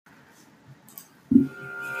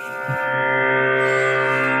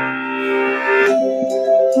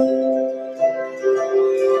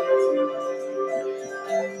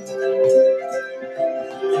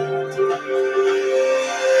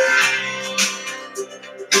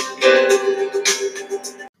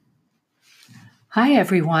Hi,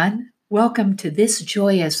 everyone. Welcome to this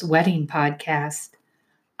joyous wedding podcast.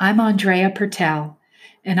 I'm Andrea Pertel,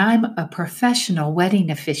 and I'm a professional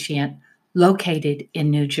wedding officiant located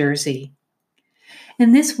in New Jersey.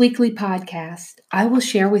 In this weekly podcast, I will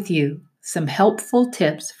share with you some helpful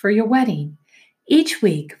tips for your wedding, each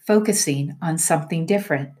week focusing on something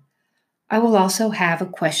different. I will also have a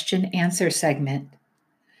question-answer segment.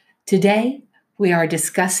 Today, we are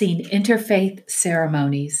discussing interfaith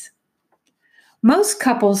ceremonies. Most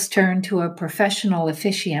couples turn to a professional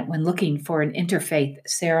officiant when looking for an interfaith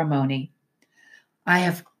ceremony. I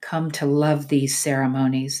have come to love these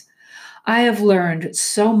ceremonies. I have learned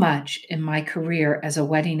so much in my career as a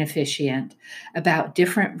wedding officiant about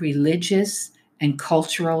different religious and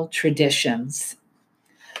cultural traditions.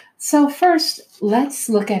 So first, let's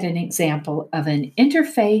look at an example of an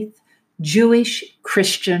interfaith Jewish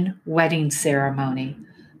Christian wedding ceremony.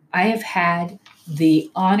 I have had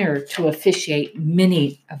the honor to officiate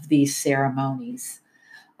many of these ceremonies.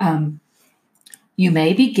 You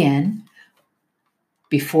may begin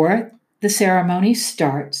before the ceremony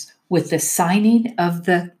starts with the signing of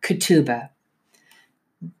the ketubah.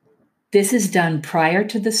 This is done prior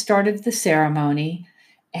to the start of the ceremony,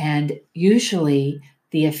 and usually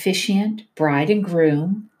the officiant, bride and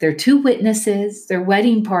groom, their two witnesses, their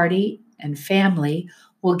wedding party, and family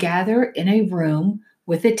will gather in a room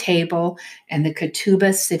with a table and the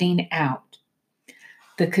ketubah sitting out.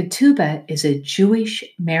 The ketubah is a Jewish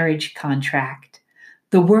marriage contract.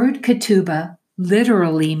 The word ketubah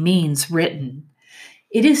literally means written.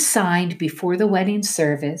 It is signed before the wedding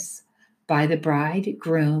service by the bride,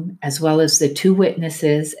 groom, as well as the two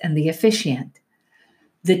witnesses and the officiant.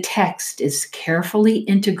 The text is carefully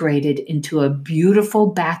integrated into a beautiful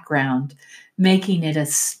background, making it a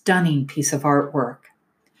stunning piece of artwork.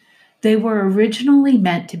 They were originally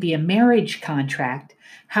meant to be a marriage contract.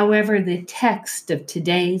 However, the text of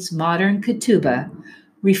today's modern ketubah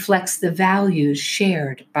reflects the values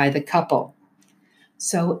shared by the couple.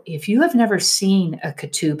 So if you have never seen a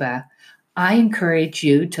ketubah, I encourage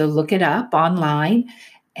you to look it up online,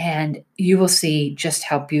 and you will see just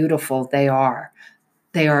how beautiful they are.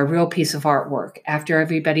 They are a real piece of artwork. After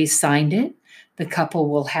everybody's signed it, the couple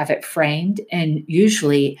will have it framed, and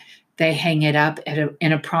usually they hang it up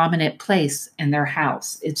in a prominent place in their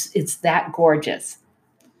house. It's that gorgeous.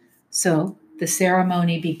 So the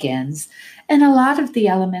ceremony begins, and a lot of the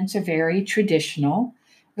elements are very traditional.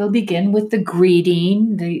 It'll begin with the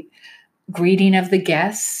greeting of the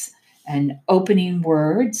guests and opening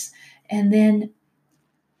words, and then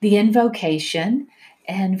the invocation.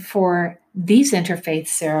 And for these interfaith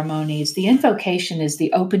ceremonies, the invocation is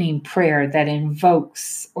the opening prayer that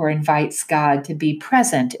invokes or invites God to be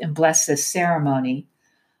present and bless this ceremony.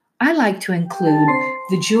 I like to include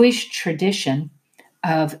the Jewish tradition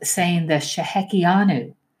of saying the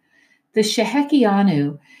Shehekianu. The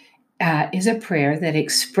Shehekianu is a prayer that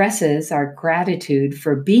expresses our gratitude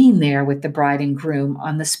for being there with the bride and groom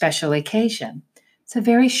on the special occasion. It's a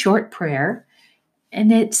very short prayer,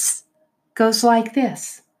 and it goes like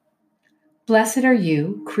this. Blessed are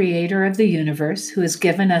you, creator of the universe, who has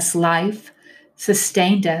given us life,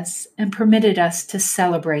 sustained us, and permitted us to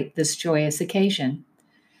celebrate this joyous occasion.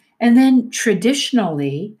 And then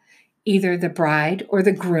traditionally, either the bride or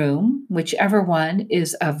the groom, whichever one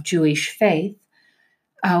is of Jewish faith,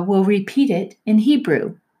 will repeat it in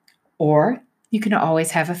Hebrew, or you can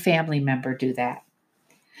always have a family member do that.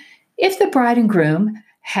 If the bride and groom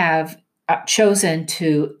have chosen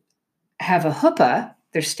to have a huppah,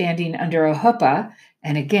 they're standing under a huppah,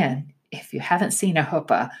 and again, if you haven't seen a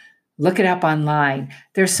huppah, look it up online.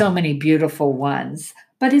 There's so many beautiful ones,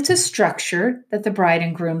 but it's a structure that the bride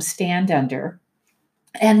and groom stand under.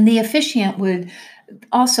 And the officiant would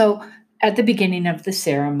also, at the beginning of the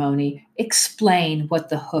ceremony, explain what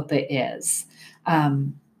the huppah is.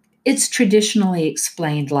 It's traditionally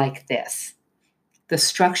explained like this. The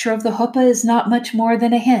structure of the huppah is not much more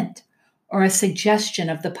than a hint or a suggestion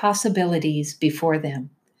of the possibilities before them.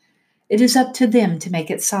 It is up to them to make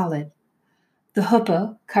it solid. The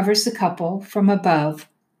huppah covers the couple from above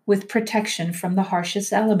with protection from the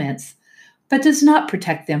harshest elements, but does not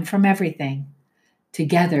protect them from everything.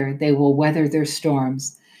 Together, they will weather their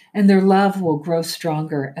storms, and their love will grow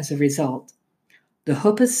stronger as a result. The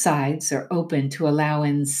huppah's sides are open to allow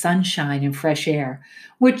in sunshine and fresh air,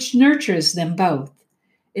 which nurtures them both.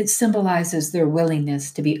 It symbolizes their willingness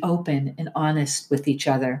to be open and honest with each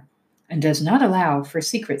other, and does not allow for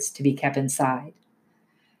secrets to be kept inside.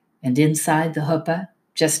 And inside the huppah,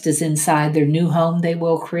 just as inside their new home they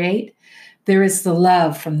will create, there is the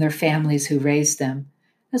love from their families who raised them,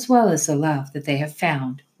 as well as the love that they have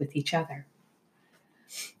found with each other.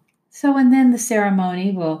 So, and then the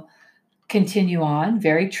ceremony will continue on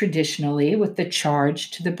very traditionally with the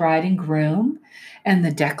charge to the bride and groom and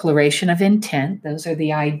the declaration of intent. Those are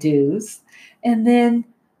the I do's. And then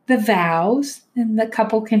the vows, and the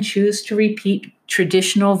couple can choose to repeat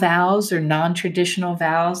traditional vows or non traditional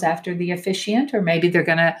vows after the officiant, or maybe they're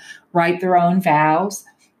going to write their own vows.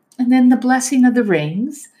 And then the blessing of the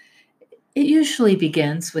rings. It usually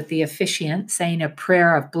begins with the officiant saying a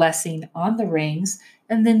prayer of blessing on the rings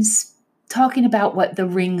and then talking about what the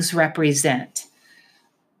rings represent.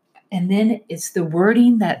 And then it's the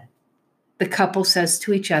wording that the couple says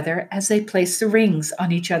to each other as they place the rings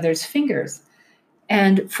on each other's fingers.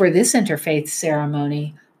 And for this interfaith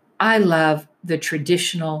ceremony, I love the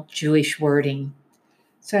traditional Jewish wording.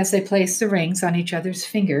 So as they place the rings on each other's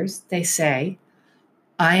fingers, they say,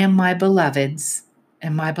 I am my beloved's,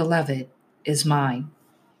 and my beloved is mine.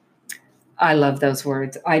 I love those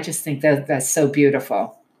words. I just think that that's so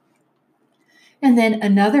beautiful. And then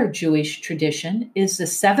another Jewish tradition is the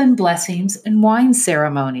 7 blessings and wine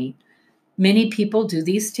ceremony. Many people do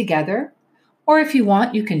these together, or if you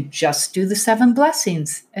want, you can just do the 7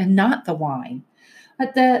 blessings and not the wine.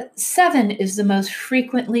 But the 7 is the most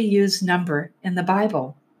frequently used number in the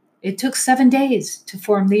Bible. It took 7 days to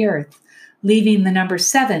form the earth, leaving the number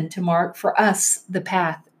 7 to mark for us the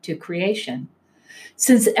path to creation.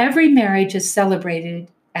 Since every marriage is celebrated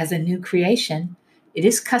as a new creation, it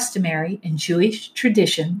is customary in Jewish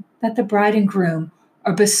tradition that the bride and groom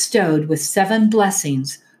are bestowed with 7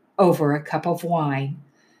 blessings over a cup of wine.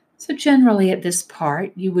 So generally at this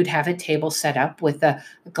part, you would have a table set up with a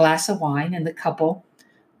glass of wine, and the couple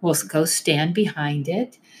will go stand behind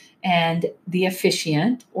it, and the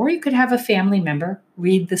officiant, or you could have a family member,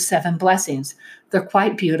 read the 7 blessings. They're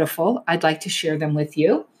quite beautiful. I'd like to share them with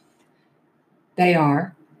you. They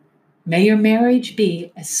are, may your marriage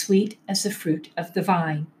be as sweet as the fruit of the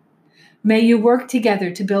vine. May you work together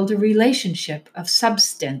to build a relationship of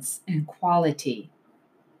substance and quality.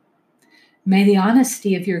 May the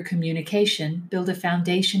honesty of your communication build a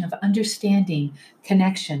foundation of understanding,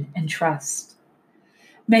 connection, and trust.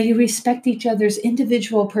 May you respect each other's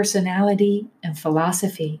individual personality and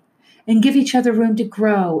philosophy, and give each other room to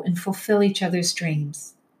grow and fulfill each other's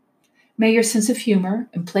dreams. May your sense of humor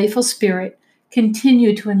and playful spirit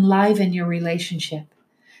continue to enliven your relationship.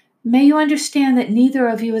 May you understand that neither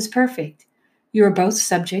of you is perfect. You are both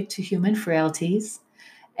subject to human frailties,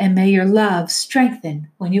 and may your love strengthen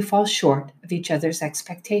when you fall short of each other's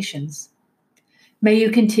expectations. May you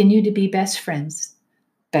continue to be best friends,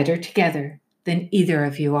 better together than either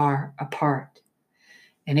of you are apart.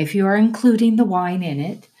 And if you are including the wine in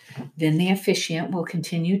it, then the officiant will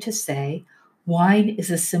continue to say, wine is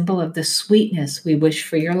a symbol of the sweetness we wish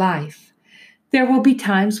for your life. There will be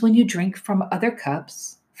times when you drink from other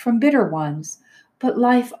cups, from bitter ones, but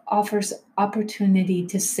life offers opportunity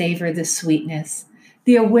to savor the sweetness.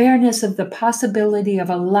 The awareness of the possibility of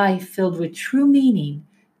a life filled with true meaning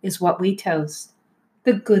is what we toast,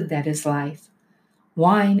 the good that is life.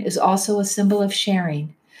 Wine is also a symbol of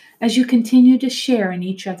sharing. As you continue to share in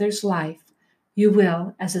each other's life, you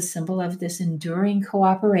will, as a symbol of this enduring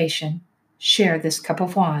cooperation, share this cup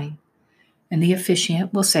of wine. And the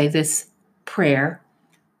officiant will say this prayer,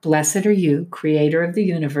 blessed are you, creator of the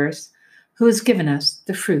universe, who has given us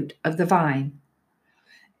the fruit of the vine.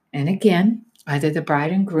 And again, either the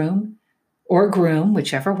bride and groom or groom,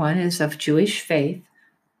 whichever one is of Jewish faith,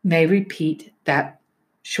 may repeat that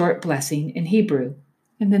short blessing in Hebrew.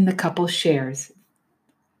 And then the couple shares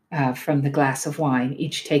from the glass of wine,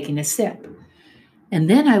 each taking a sip. And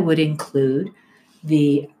then I would include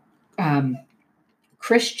the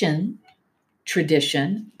Christian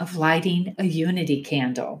tradition of lighting a unity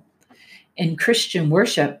candle. In Christian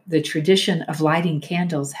worship, the tradition of lighting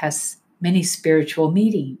candles has many spiritual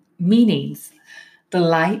meanings. The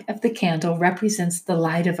light of the candle represents the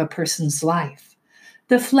light of a person's life.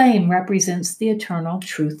 The flame represents the eternal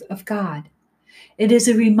truth of God. It is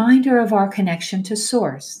a reminder of our connection to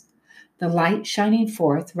Source. The light shining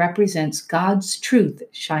forth represents God's truth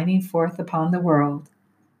shining forth upon the world.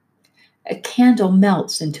 A candle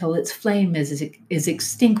melts until its flame is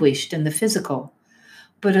extinguished in the physical,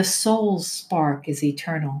 but a soul's spark is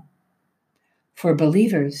eternal. For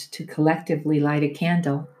believers, to collectively light a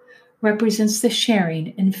candle represents the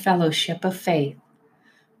sharing and fellowship of faith.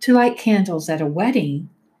 To light candles at a wedding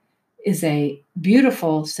is a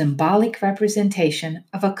beautiful symbolic representation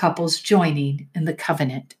of a couple's joining in the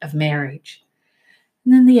covenant of marriage.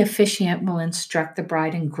 And then the officiant will instruct the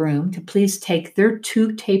bride and groom to please take their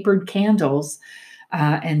 2 tapered candles,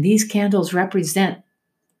 and these candles represent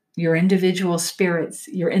your individual spirits,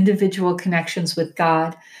 your individual connections with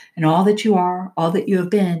God, and all that you are, all that you have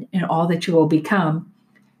been, and all that you will become.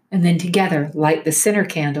 And then together, light the center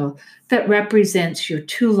candle that represents your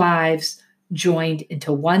two lives joined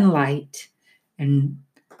into one light, and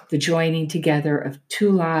the joining together of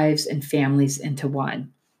two lives and families into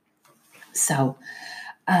one. So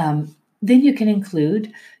then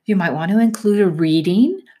you might want to include a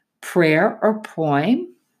reading, prayer, or poem.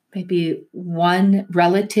 Maybe one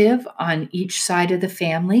relative on each side of the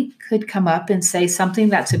family could come up and say something.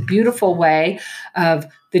 That's a beautiful way of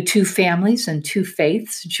the two families and two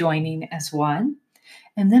faiths joining as one.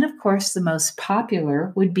 And then, of course, the most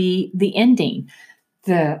popular would be the ending.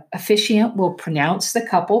 The officiant will pronounce the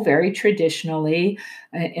couple very traditionally,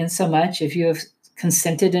 in so much if you have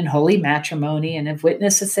consented in holy matrimony and have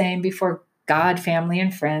witnessed the same before God, family,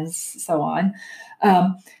 and friends, so on.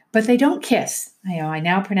 But they don't kiss. I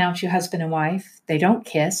now pronounce you husband and wife. They don't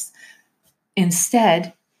kiss.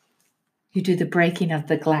 Instead, you do the breaking of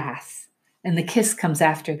the glass, and the kiss comes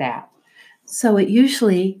after that. So it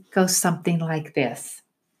usually goes something like this.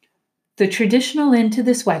 The traditional end to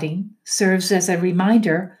this wedding serves as a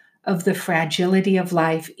reminder of the fragility of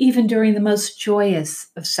life, even during the most joyous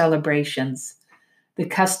of celebrations. The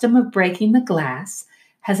custom of breaking the glass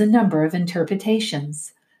has a number of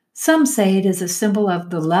interpretations. Some say it is a symbol of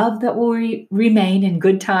the love that will remain in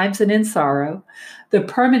good times and in sorrow. The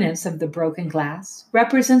permanence of the broken glass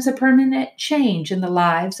represents a permanent change in the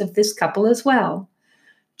lives of this couple as well.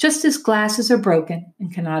 Just as glasses are broken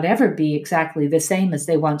and cannot ever be exactly the same as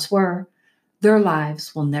they once were, their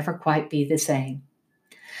lives will never quite be the same.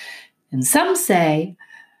 And some say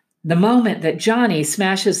the moment that Johnny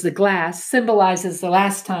smashes the glass symbolizes the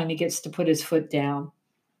last time he gets to put his foot down.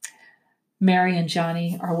 Mary and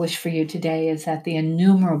Johnny, our wish for you today is that the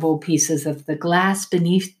innumerable pieces of the glass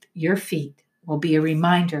beneath your feet will be a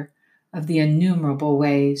reminder of the innumerable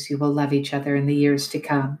ways you will love each other in the years to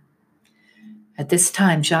come. At this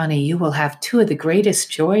time, Johnny, you will have two of the greatest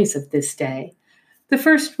joys of this day. The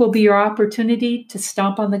first will be your opportunity to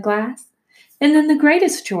stomp on the glass, and then the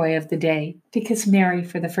greatest joy of the day, to kiss Mary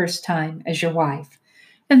for the first time as your wife.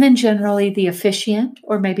 And then generally the officiant,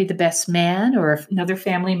 or maybe the best man or another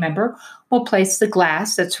family member, will place the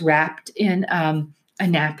glass that's wrapped in a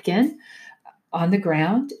napkin on the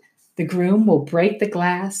ground. The groom will break the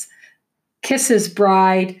glass, kiss his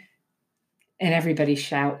bride, and everybody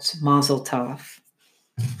shouts Mazel Tov.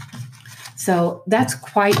 So that's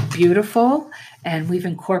quite beautiful, and we've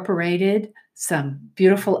incorporated some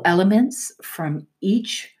beautiful elements from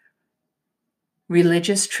each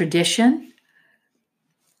religious tradition.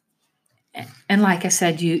 And like I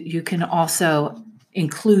said, you can also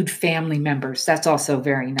include family members. That's also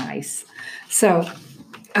very nice. So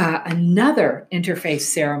another interfaith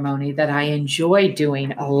ceremony that I enjoy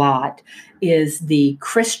doing a lot is the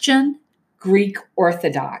Christian Greek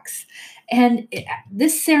Orthodox. And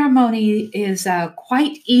this ceremony is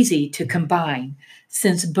quite easy to combine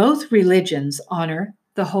since both religions honor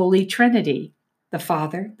the Holy Trinity, the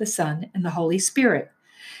Father, the Son, and the Holy Spirit.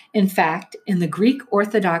 In fact, in the Greek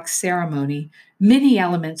Orthodox ceremony, many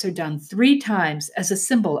elements are done 3 times as a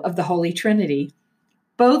symbol of the Holy Trinity.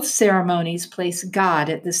 Both ceremonies place God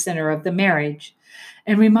at the center of the marriage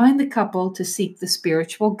and remind the couple to seek the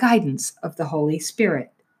spiritual guidance of the Holy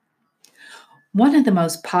Spirit. One of the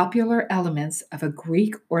most popular elements of a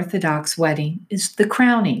Greek Orthodox wedding is the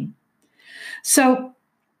crowning. So,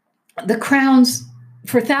 the crowns,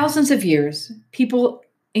 for thousands of years, people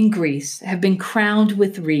in Greece have been crowned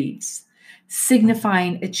with wreaths,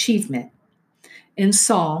 signifying achievement. In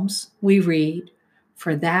Psalms, we read,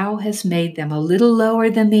 "For thou hast made them a little lower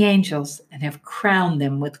than the angels and have crowned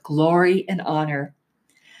them with glory and honor."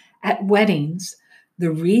 At weddings,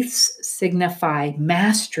 the wreaths signify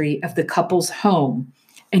mastery of the couple's home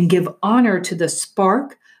and give honor to the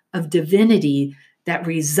spark of divinity that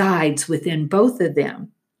resides within both of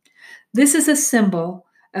them. This is a symbol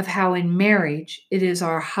of how in marriage it is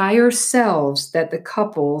our higher selves that the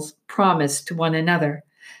couples promise to one another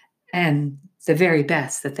and the very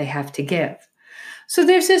best that they have to give. So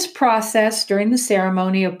there's this process during the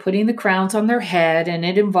ceremony of putting the crowns on their head, and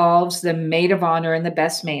it involves the maid of honor and the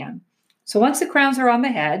best man. So once the crowns are on the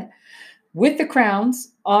head, with the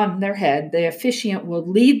crowns on their head, the officiant will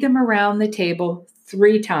lead them around the table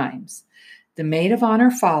 3 times. The maid of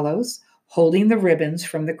honor follows, holding the ribbons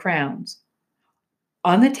from the crowns.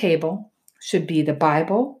 On the table should be the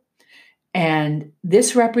Bible, and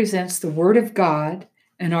this represents the Word of God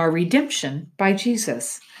and our redemption by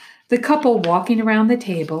Jesus. The couple walking around the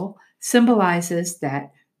table symbolizes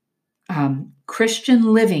that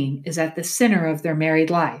Christian living is at the center of their married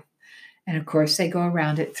life. And of course, they go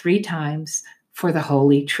around it 3 times for the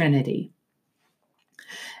Holy Trinity.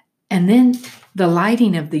 And then the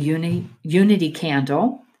lighting of the unity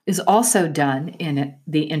candle is also done in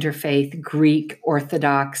the interfaith Greek,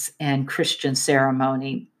 Orthodox, and Christian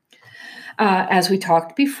ceremony. As we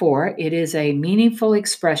talked before, it is a meaningful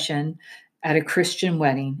expression at a Christian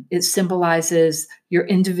wedding. It symbolizes your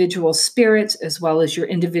individual spirits as well as your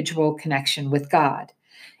individual connection with God.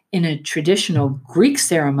 In a traditional Greek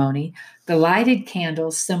ceremony, the lighted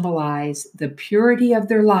candles symbolize the purity of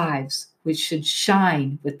their lives, which should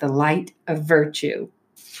shine with the light of virtue.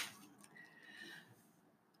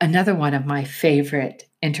 Another one of my favorite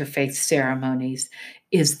interfaith ceremonies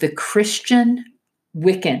is the Christian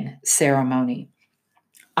Wiccan ceremony.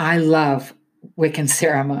 I love Wiccan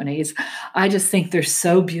ceremonies. I just think they're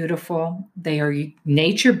so beautiful. They are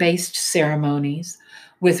nature-based ceremonies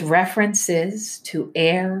with references to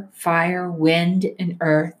air, fire, wind, and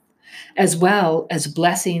earth, as well as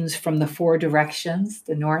blessings from the 4 directions,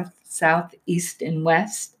 the north, south, east, and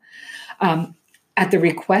west. At the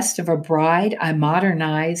request of a bride, I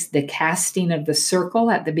modernized the casting of the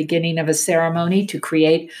circle at the beginning of a ceremony to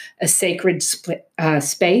create a sacred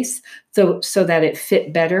space so that it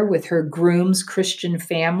fit better with her groom's Christian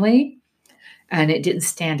family and it didn't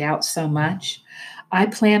stand out so much. I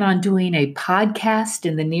plan on doing a podcast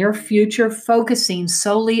in the near future focusing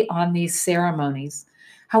solely on these ceremonies.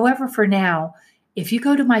 However, for now, if you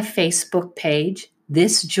go to my Facebook page,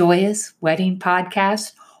 This Joyous Wedding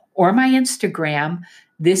Podcast, or my Instagram,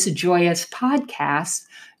 This Joyous Podcast,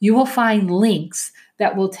 you will find links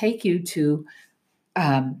that will take you to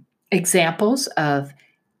examples of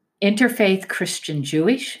interfaith Christian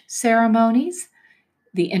Jewish ceremonies,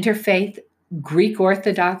 the interfaith Greek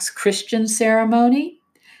Orthodox Christian ceremony,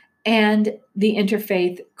 and the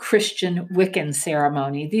interfaith Christian Wiccan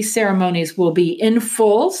ceremony. These ceremonies will be in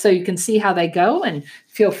full, so you can see how they go and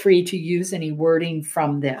feel free to use any wording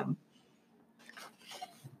from them.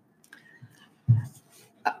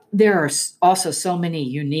 There are also so many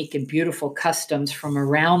unique and beautiful customs from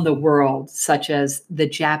around the world, such as the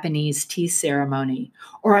Japanese tea ceremony,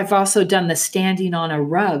 or I've also done the standing on a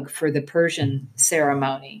rug for the Persian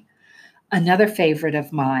ceremony. Another favorite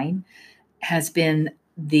of mine has been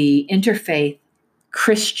the interfaith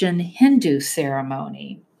Christian Hindu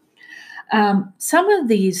ceremony. Some of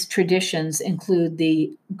these traditions include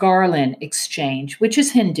the garland exchange, which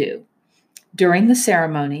is Hindu. During the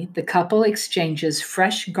ceremony, the couple exchanges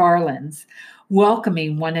fresh garlands,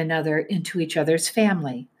 welcoming one another into each other's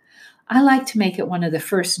family. I like to make it one of the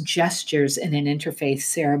first gestures in an interfaith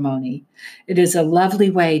ceremony. It is a lovely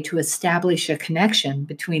way to establish a connection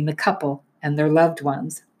between the couple and their loved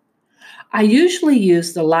ones. I usually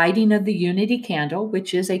use the lighting of the unity candle,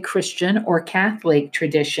 which is a Christian or Catholic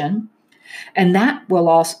tradition, and that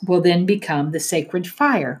will then become the sacred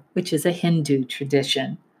fire, which is a Hindu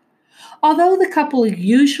tradition. Although the couple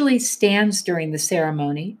usually stands during the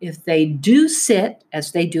ceremony, if they do sit,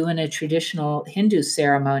 as they do in a traditional Hindu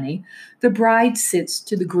ceremony, the bride sits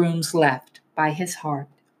to the groom's left by his heart.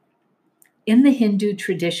 In the Hindu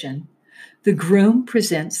tradition, the groom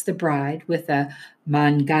presents the bride with a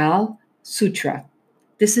Mangal Sutra.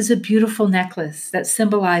 This is a beautiful necklace that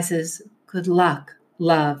symbolizes good luck,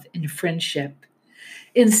 love, and friendship.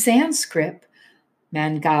 In Sanskrit,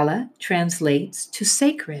 Mangala translates to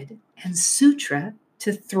sacred and sutra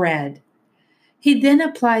to thread. He then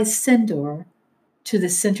applies sindoor to the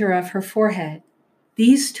center of her forehead.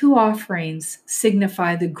 These 2 offerings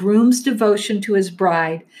signify the groom's devotion to his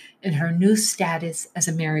bride and her new status as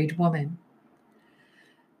a married woman.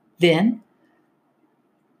 Then,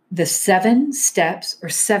 the 7 steps or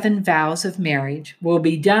 7 vows of marriage will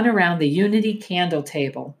be done around the unity candle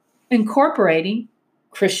table, incorporating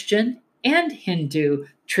Christian and Hindu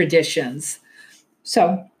traditions.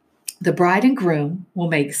 So, the bride and groom will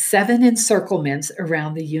make 7 encirclements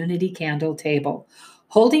around the unity candle table.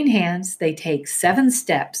 Holding hands, they take 7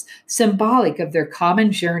 steps, symbolic of their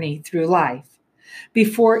common journey through life.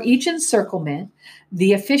 Before each encirclement,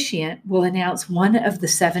 the officiant will announce one of the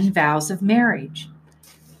 7 vows of marriage.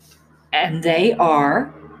 And they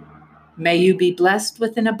are, may you be blessed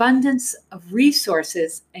with an abundance of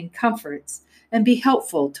resources and comforts, and be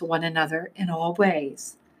helpful to one another in all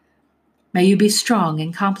ways. May you be strong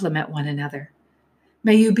and complement one another.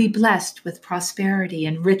 May you be blessed with prosperity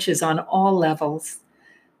and riches on all levels.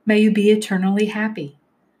 May you be eternally happy.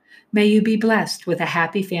 May you be blessed with a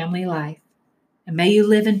happy family life. And may you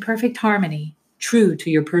live in perfect harmony, true to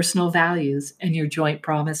your personal values and your joint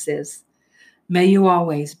promises. May you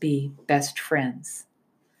always be best friends.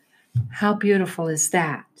 How beautiful is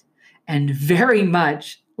that? And very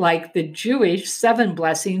much like the Jewish 7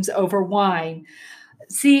 blessings over wine.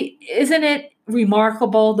 See, isn't it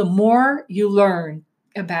remarkable? The more you learn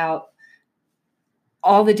about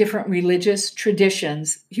all the different religious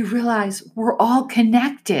traditions, you realize we're all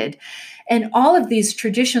connected. And all of these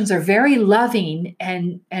traditions are very loving,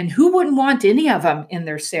 and who wouldn't want any of them in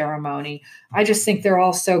their ceremony? I just think they're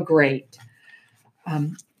all so great.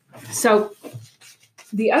 So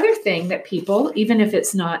the other thing that people, even if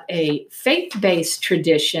it's not a faith-based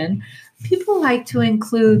tradition, people like to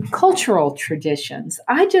include cultural traditions.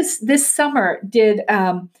 I just this summer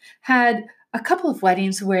had a couple of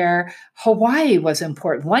weddings where Hawaii was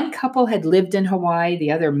important. One couple had lived in Hawaii,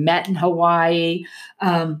 the other met in Hawaii.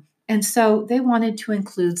 And so they wanted to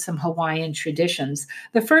include some Hawaiian traditions.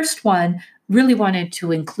 The first one really wanted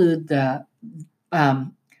to include the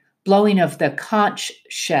blowing of the conch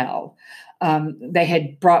shell. They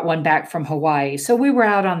had brought one back from Hawaii. So we were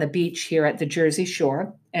out on the beach here at the Jersey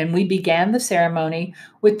Shore, and we began the ceremony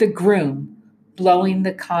with the groom blowing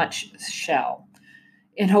the conch shell.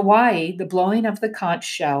 In Hawaii, the blowing of the conch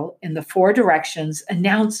shell in the 4 directions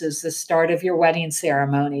announces the start of your wedding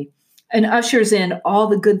ceremony and ushers in all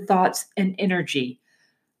the good thoughts and energy,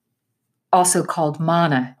 also called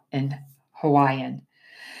mana in Hawaiian.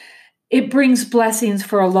 It brings blessings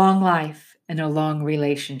for a long life and a long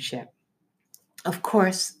relationship. Of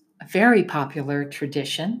course, a very popular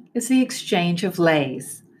tradition is the exchange of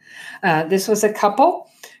leis. This was a couple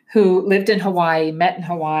who lived in Hawaii, met in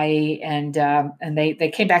Hawaii, and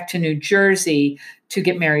they came back to New Jersey to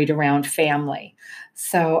get married around family.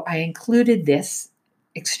 So I included this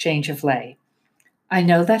exchange of lei. I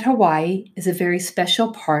know that Hawaii is a very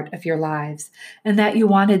special part of your lives, and that you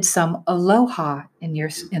wanted some aloha in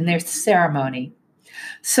their ceremony.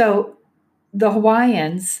 So the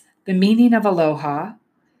Hawaiians, the meaning of aloha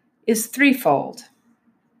is threefold: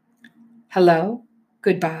 hello,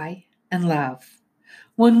 goodbye, and love.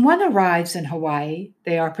 When one arrives in Hawaii,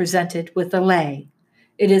 they are presented with a lei.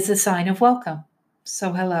 It is a sign of welcome,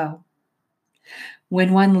 so hello.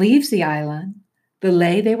 When one leaves the island, the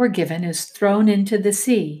lei they were given is thrown into the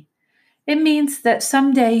sea. It means that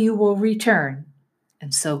someday you will return,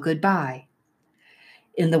 and so goodbye.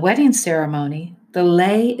 In the wedding ceremony, the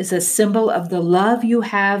lei is a symbol of the love you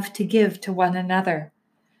have to give to one another,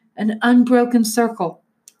 an unbroken circle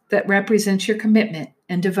that represents your commitment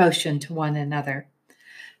and devotion to one another.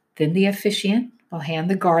 Then the officiant will hand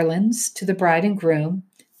the garlands to the bride and groom,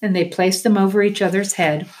 and they place them over each other's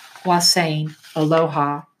head while saying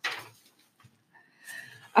aloha.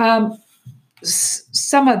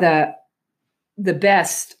 Some of the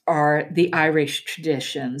best are the Irish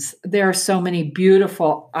traditions. There are so many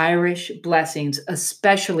beautiful Irish blessings,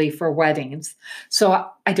 especially for weddings. So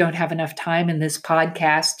I don't have enough time in this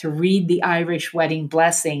podcast to read the Irish wedding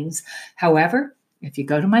blessings. However, if you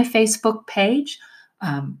go to my Facebook page,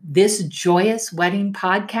 This Joyous Wedding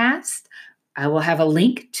Podcast, I will have a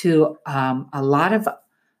link to a lot of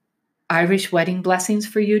Irish wedding blessings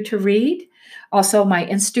for you to read. Also, my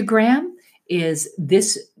Instagram is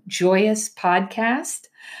This Joyous Podcast.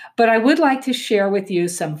 But I would like to share with you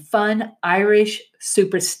some fun Irish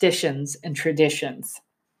superstitions and traditions.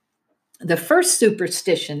 The first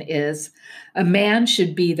superstition is a man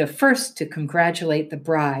should be the first to congratulate the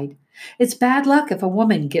bride. It's bad luck if a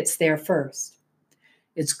woman gets there first.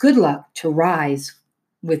 It's good luck to rise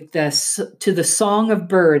to the song of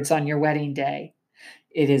birds on your wedding day.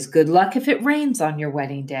 It is good luck if it rains on your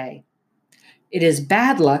wedding day. It is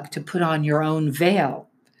bad luck to put on your own veil.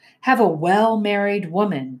 Have a well-married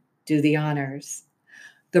woman do the honors.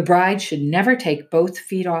 The bride should never take both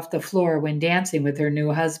feet off the floor when dancing with her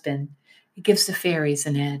new husband. It gives the fairies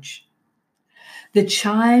an edge. The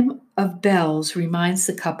chime of bells reminds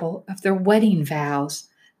the couple of their wedding vows.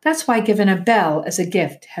 That's why giving a bell as a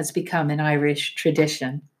gift has become an Irish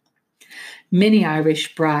tradition. Many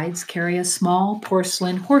Irish brides carry a small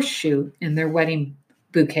porcelain horseshoe in their wedding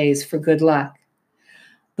bouquets for good luck.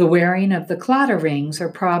 The wearing of the claddagh rings are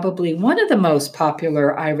probably one of the most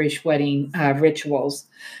popular Irish wedding rituals.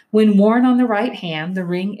 When worn on the right hand, the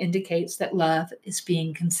ring indicates that love is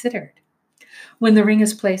being considered. When the ring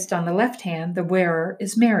is placed on the left hand, the wearer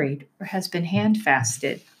is married or has been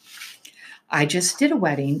handfasted. I just did a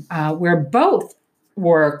wedding where both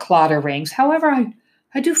wore claddagh rings. However,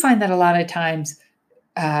 I do find that a lot of times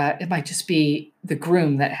it might just be the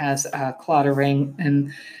groom that has a claddagh ring,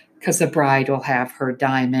 and because the bride will have her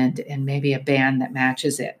diamond and maybe a band that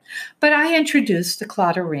matches it. But I introduced the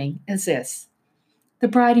claddagh ring as this. The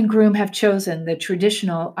bride and groom have chosen the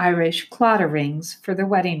traditional Irish claddagh rings for their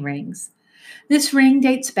wedding rings. This ring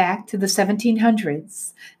dates back to the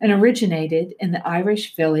 1700s and originated in the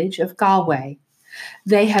Irish village of Galway.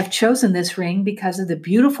 They have chosen this ring because of the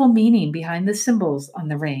beautiful meaning behind the symbols on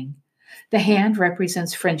the ring. The hand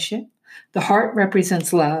represents friendship, the heart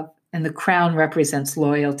represents love, and the crown represents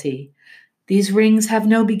loyalty. These rings have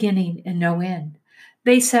no beginning and no end.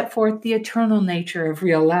 They set forth the eternal nature of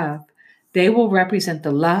real love. They will represent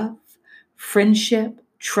the love, friendship,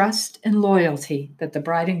 trust, and loyalty that the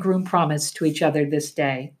bride and groom promised to each other this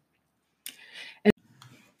day.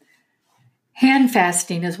 Hand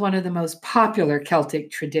fasting is one of the most popular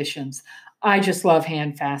Celtic traditions. I just love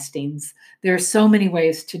hand fastings. There are so many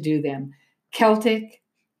ways to do them. Celtic,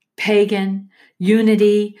 pagan,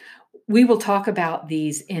 unity. We will talk about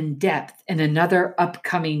these in depth in another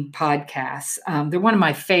upcoming podcast. They're one of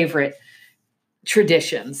my favorite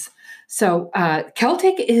traditions. So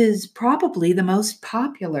Celtic is probably the most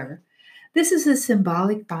popular. This is a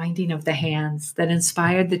symbolic binding of the hands that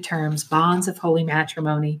inspired the terms bonds of holy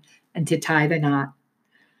matrimony and to tie the knot.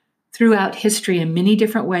 Throughout history, in many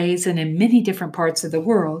different ways and in many different parts of the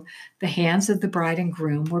world, the hands of the bride and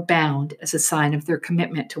groom were bound as a sign of their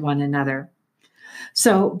commitment to one another.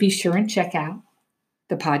 So be sure and check out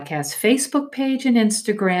the podcast Facebook page and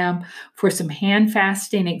Instagram for some hand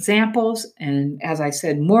fasting examples. And as I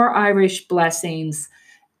said, more Irish blessings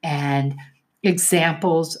and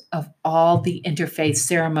examples of all the interfaith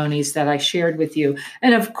ceremonies that I shared with you.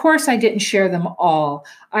 And of course, I didn't share them all.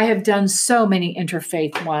 I have done so many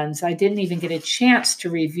interfaith ones. I didn't even get a chance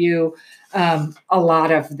to review a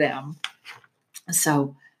lot of them.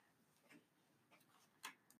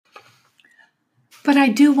 But I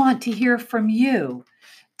do want to hear from you.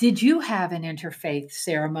 Did you have an interfaith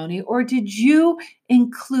ceremony, or did you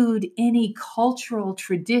include any cultural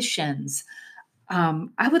traditions?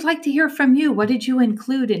 I would like to hear from you. What did you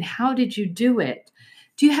include and how did you do it?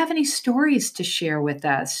 Do you have any stories to share with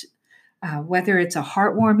us? Whether it's a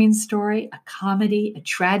heartwarming story, a comedy, a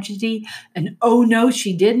tragedy, an oh no,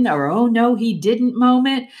 she didn't, or oh no, he didn't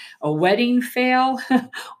moment, a wedding fail,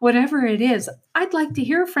 whatever it is, I'd like to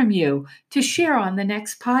hear from you to share on the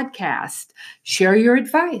next podcast. Share your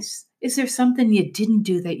advice. Is there something you didn't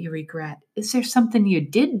do that you regret? Is there something you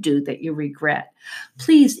did do that you regret?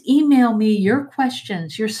 Please email me your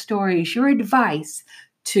questions, your stories, your advice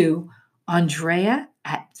to Andrea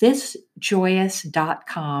at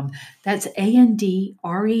thisjoyous.com. That's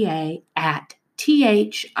Andrea at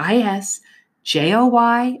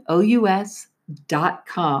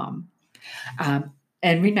thisjoyous.com.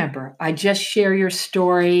 And remember, I just share your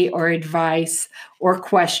story or advice or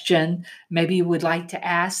question. Maybe you would like to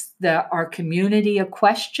ask our community a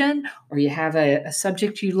question, or you have a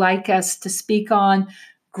subject you'd like us to speak on.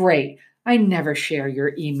 Great. I never share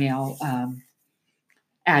your email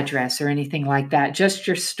address or anything like that, just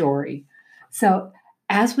your story. So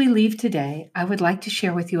as we leave today, I would like to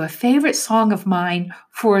share with you a favorite song of mine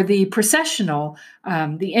for the processional,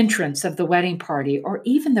 the entrance of the wedding party, or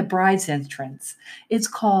even the bride's entrance. It's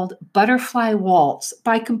called Butterfly Waltz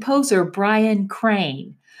by composer Brian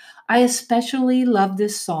Crane. I especially love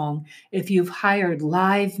this song if you've hired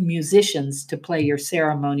live musicians to play your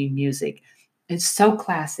ceremony music. It's so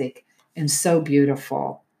classic and so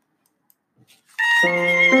beautiful.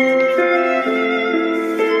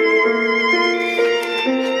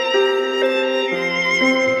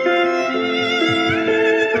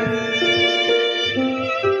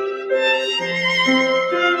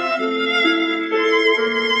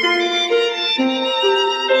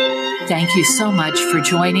 Thank you so much for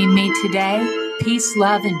joining me today. Peace,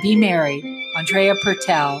 love, and be merry. Andrea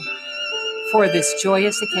Pertel for this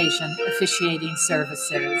joyous occasion officiating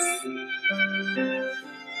services.